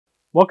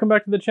Welcome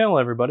back to the channel,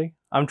 everybody.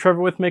 I'm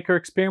Trevor with Maker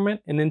Experiment,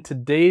 and in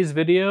today's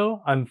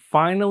video, I'm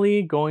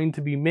finally going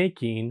to be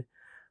making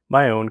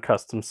my own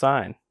custom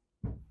sign.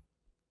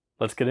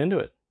 Let's get into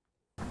it.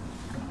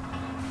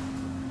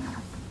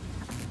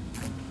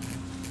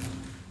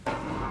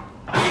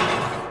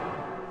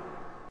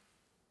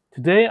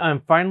 Today,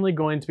 I'm finally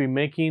going to be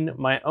making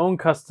my own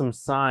custom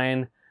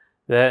sign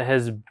that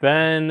has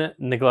been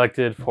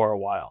neglected for a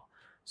while.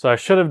 So I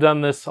should have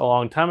done this a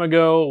long time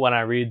ago when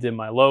I redid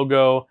my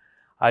logo.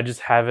 I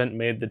just haven't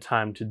made the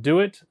time to do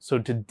it. So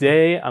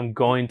today I'm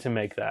going to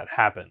make that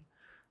happen.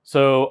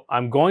 So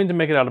I'm going to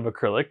make it out of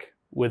acrylic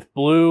with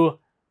blue,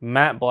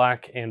 matte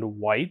black, and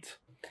white.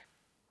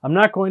 I'm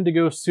not going to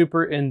go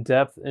super in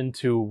depth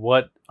into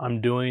what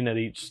I'm doing at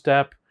each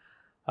step.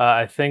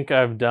 I think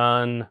I've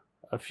done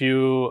a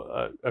few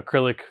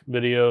acrylic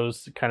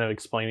videos kind of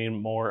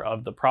explaining more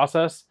of the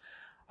process.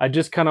 I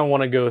just kind of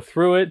want to go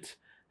through it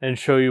and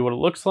show you what it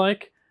looks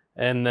like,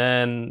 and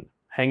then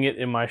hang it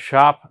in my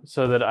shop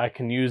so that I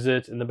can use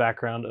it in the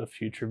background of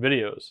future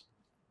videos.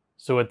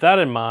 So with that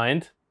in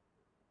mind,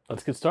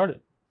 let's get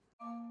started.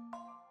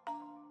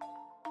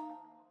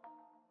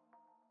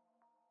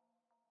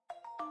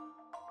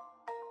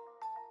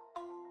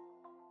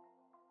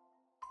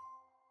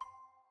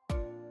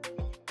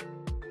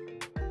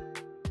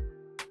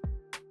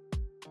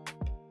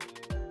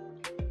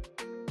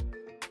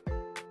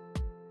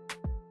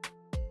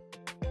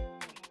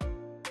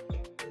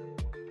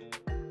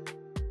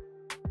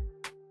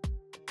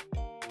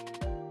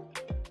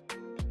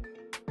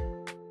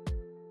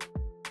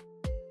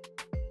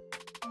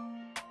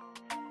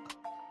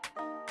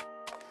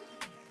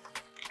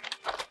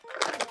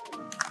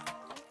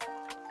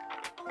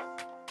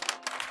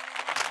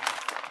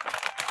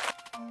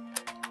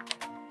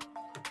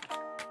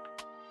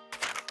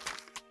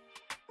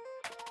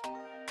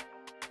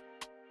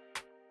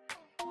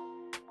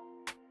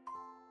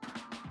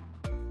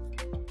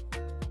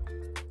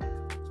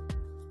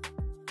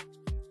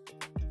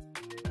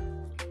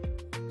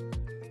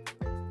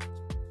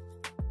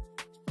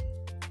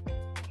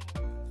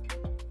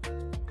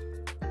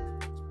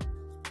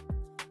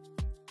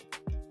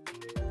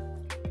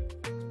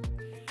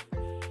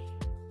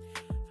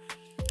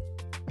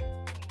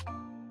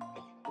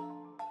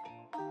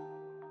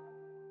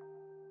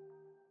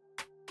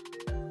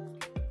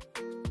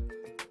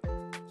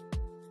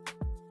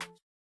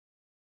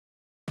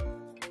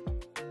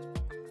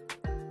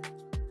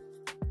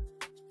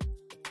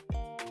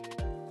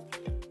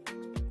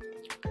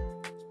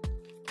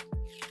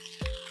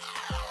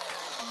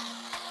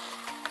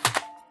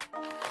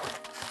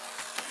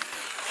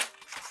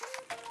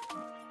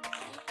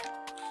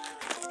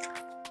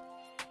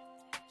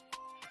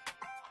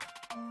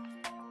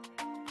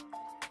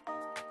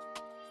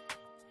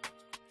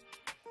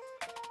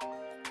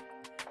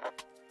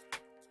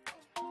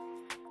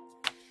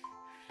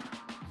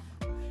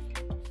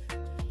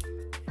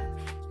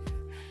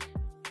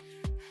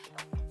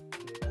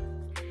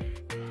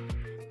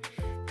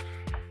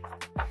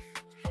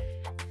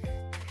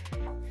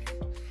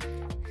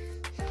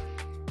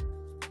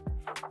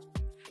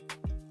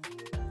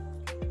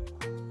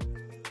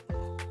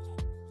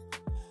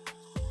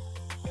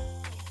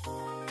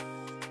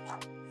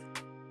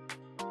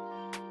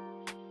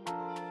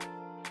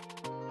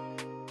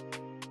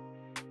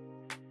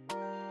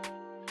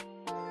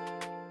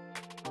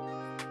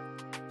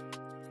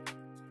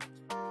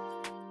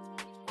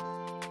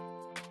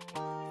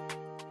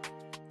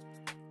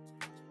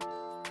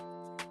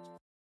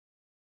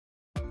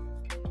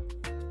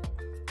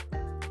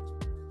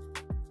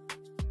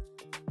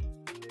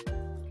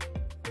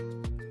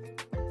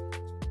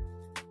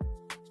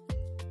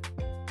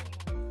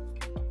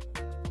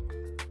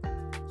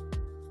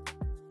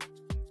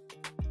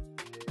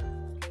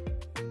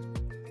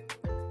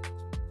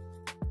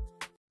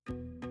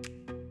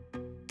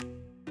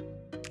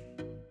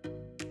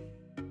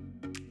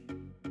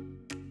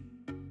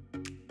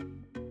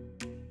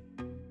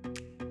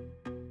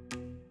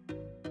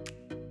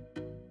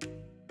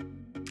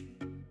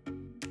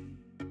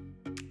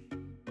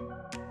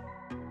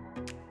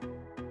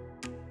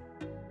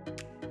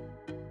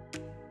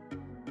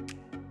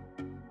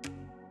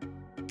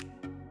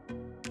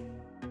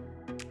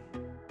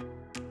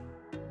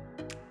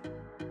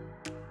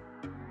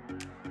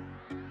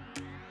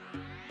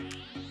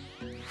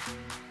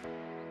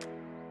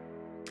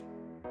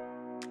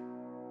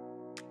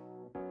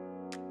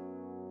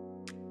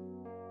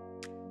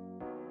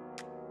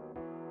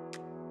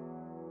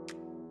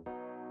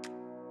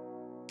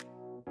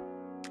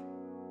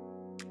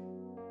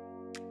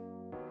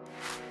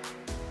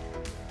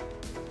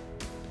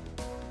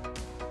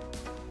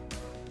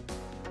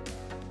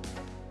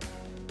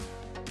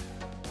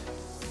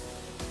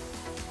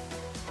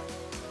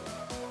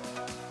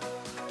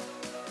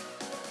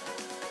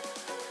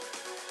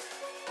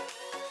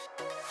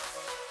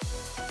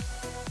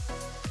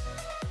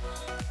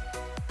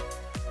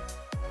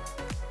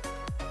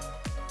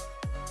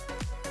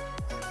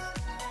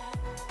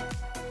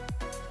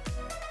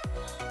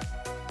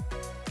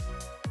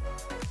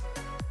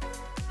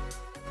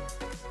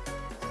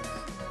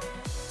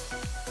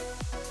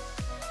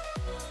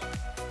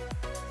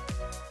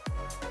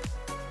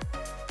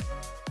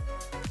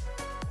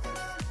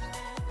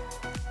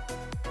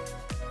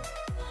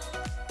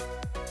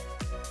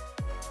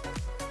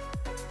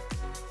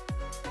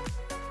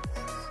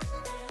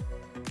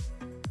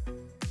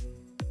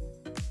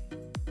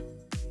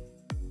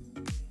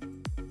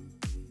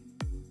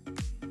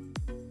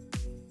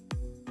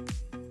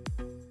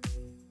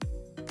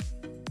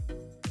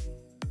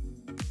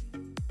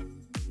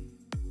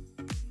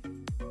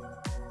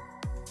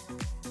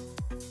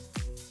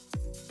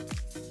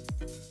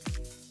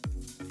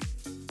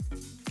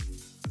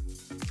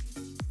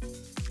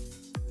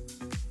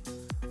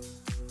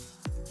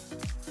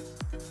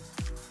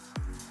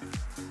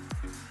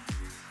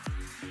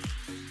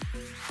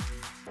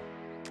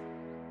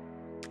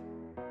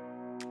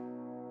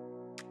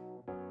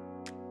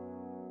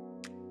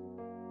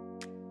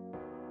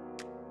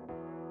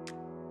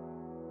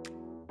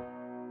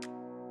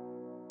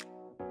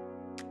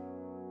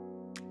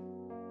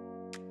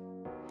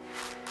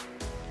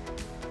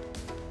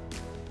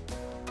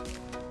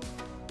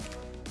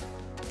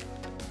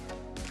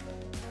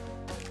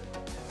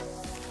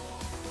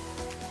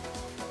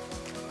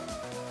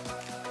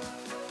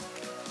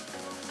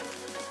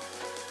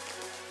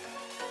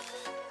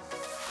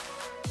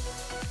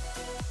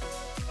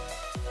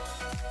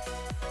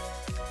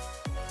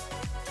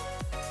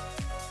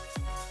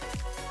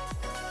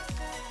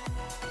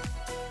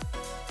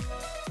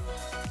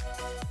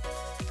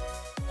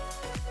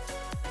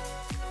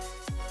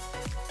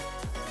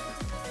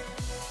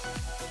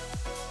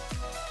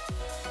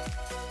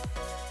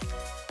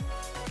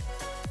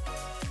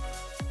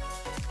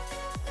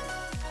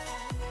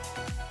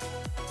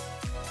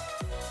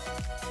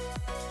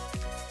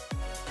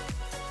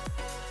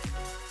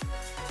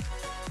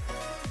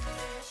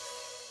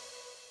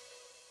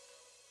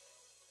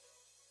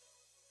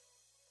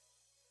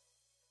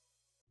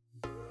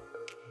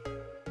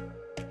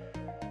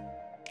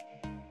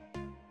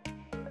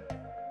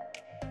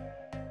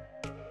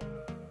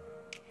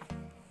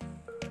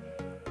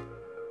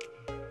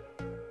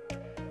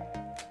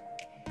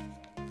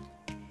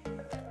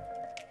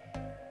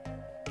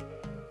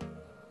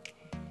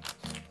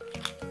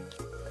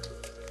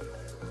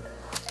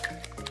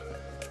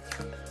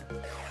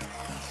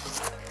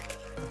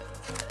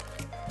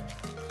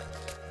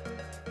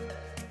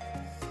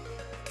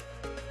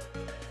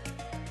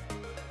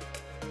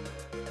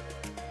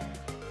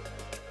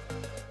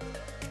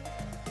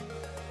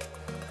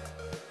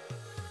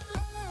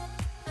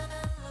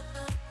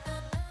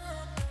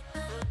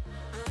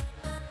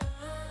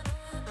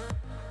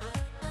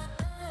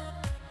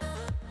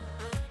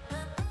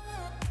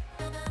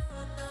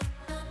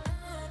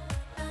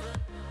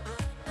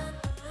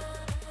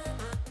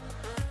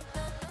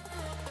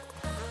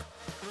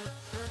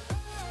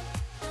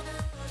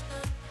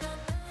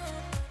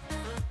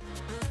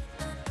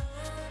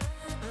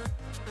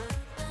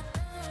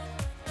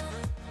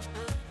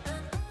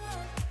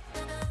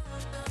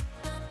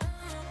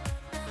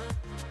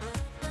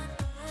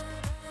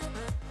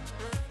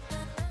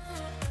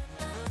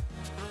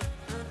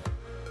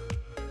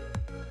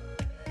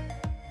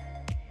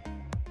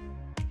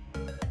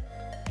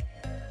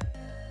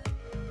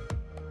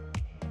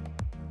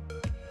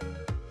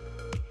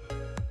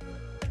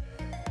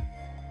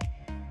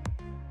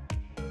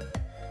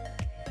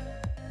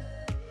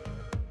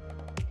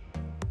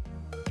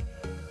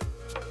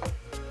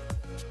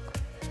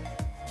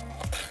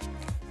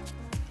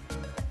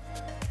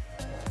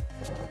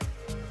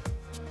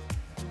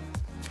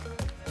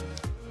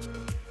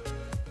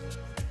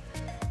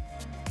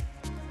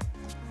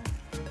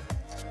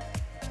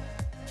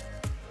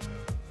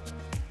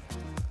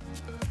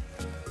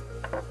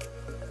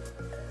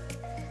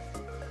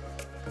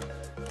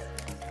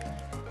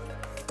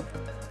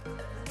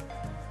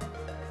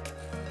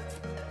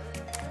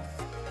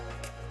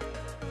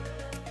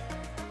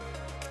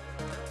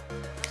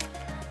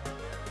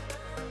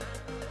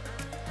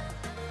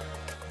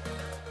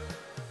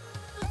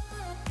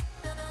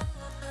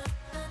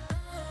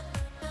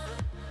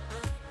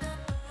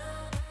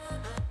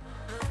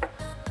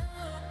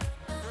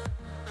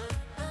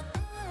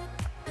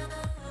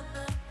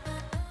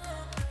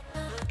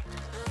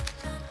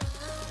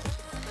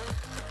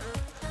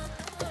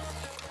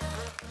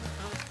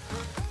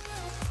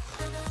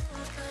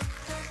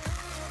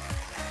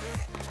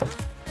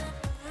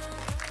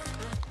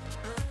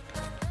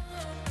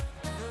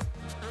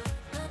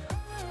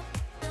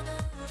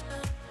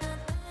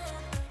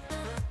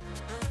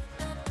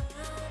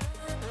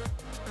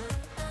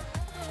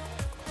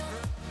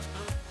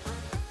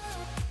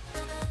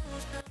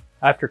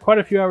 After quite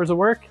a few hours of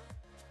work,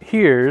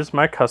 here's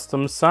my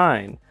custom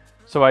sign.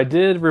 So I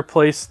did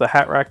replace the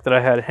hat rack that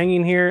I had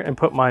hanging here and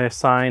put my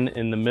sign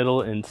in the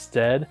middle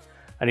instead.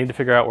 I need to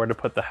figure out where to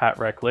put the hat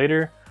rack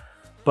later.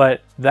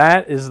 But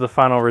that is the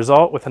final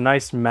result with a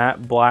nice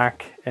matte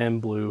black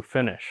and blue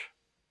finish.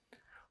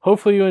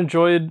 Hopefully you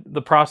enjoyed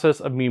the process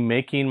of me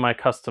making my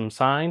custom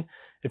sign.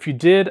 If you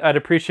did, I'd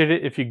appreciate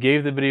it if you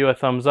gave the video a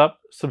thumbs up,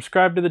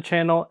 subscribe to the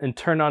channel, and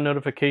turn on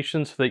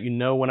notifications so that you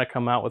know when I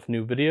come out with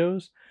new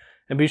videos.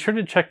 And be sure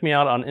to check me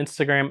out on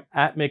Instagram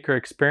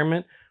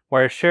 @MakerExperiment,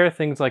 where I share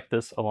things like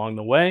this along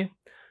the way.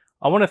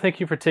 I want to thank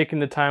you for taking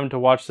the time to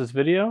watch this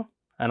video,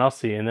 and I'll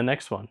see you in the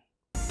next one.